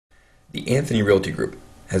The Anthony Realty Group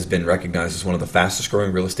has been recognized as one of the fastest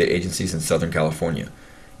growing real estate agencies in Southern California,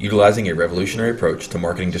 utilizing a revolutionary approach to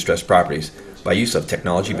marketing distressed properties by use of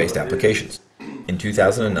technology-based applications. In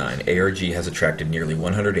 2009, ARG has attracted nearly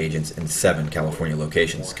 100 agents in 7 California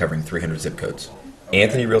locations, covering 300 zip codes.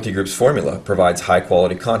 Anthony Realty Group's formula provides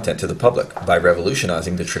high-quality content to the public by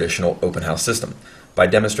revolutionizing the traditional open house system, by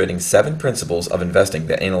demonstrating 7 principles of investing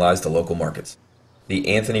that analyze the local markets.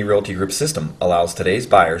 The Anthony Realty Group system allows today's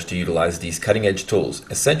buyers to utilize these cutting-edge tools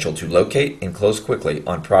essential to locate and close quickly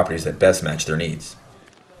on properties that best match their needs.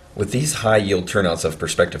 With these high-yield turnouts of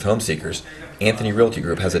prospective home seekers, Anthony Realty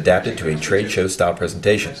Group has adapted to a trade show-style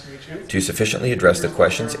presentation to sufficiently address the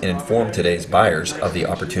questions and inform today's buyers of the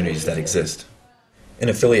opportunities that exist. An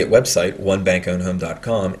affiliate website,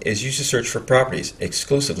 onebankownedhome.com, is used to search for properties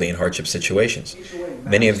exclusively in hardship situations.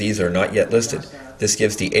 Many of these are not yet listed. This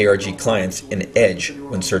gives the ARG clients an edge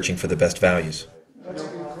when searching for the best values.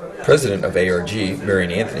 President of ARG,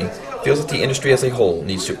 Marion Anthony, feels that the industry as a whole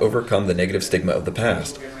needs to overcome the negative stigma of the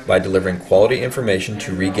past by delivering quality information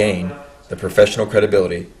to regain the professional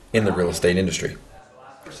credibility in the real estate industry.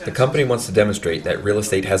 The company wants to demonstrate that real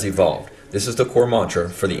estate has evolved. This is the core mantra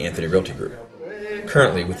for the Anthony Realty Group.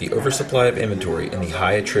 Currently, with the oversupply of inventory and the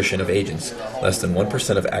high attrition of agents, less than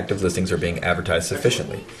 1% of active listings are being advertised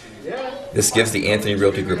sufficiently. This gives the Anthony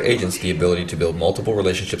Realty Group agents the ability to build multiple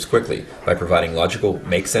relationships quickly by providing logical,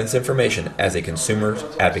 make-sense information as a consumer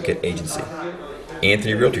advocate agency.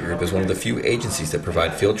 Anthony Realty Group is one of the few agencies that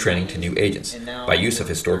provide field training to new agents by use of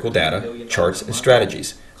historical data, charts, and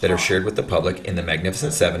strategies that are shared with the public in the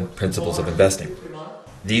Magnificent 7 Principles of Investing.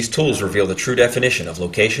 These tools reveal the true definition of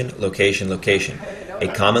location, location, location, a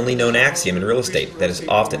commonly known axiom in real estate that is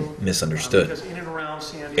often misunderstood.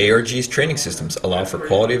 ARG's training systems allow for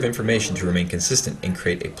quality of information to remain consistent and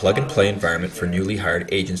create a plug-and-play environment for newly hired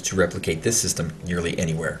agents to replicate this system nearly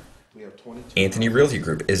anywhere. Anthony Realty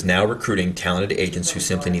Group is now recruiting talented agents who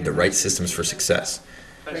simply need the right systems for success.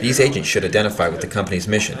 These agents should identify with the company's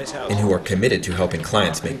mission and who are committed to helping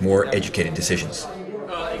clients make more educated decisions.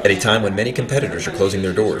 At a time when many competitors are closing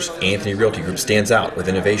their doors, Anthony Realty Group stands out with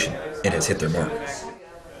innovation and has hit their mark.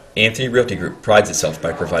 Anthony Realty Group prides itself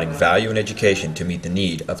by providing value and education to meet the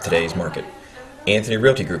need of today's market. Anthony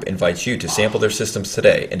Realty Group invites you to sample their systems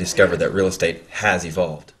today and discover that real estate has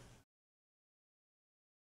evolved.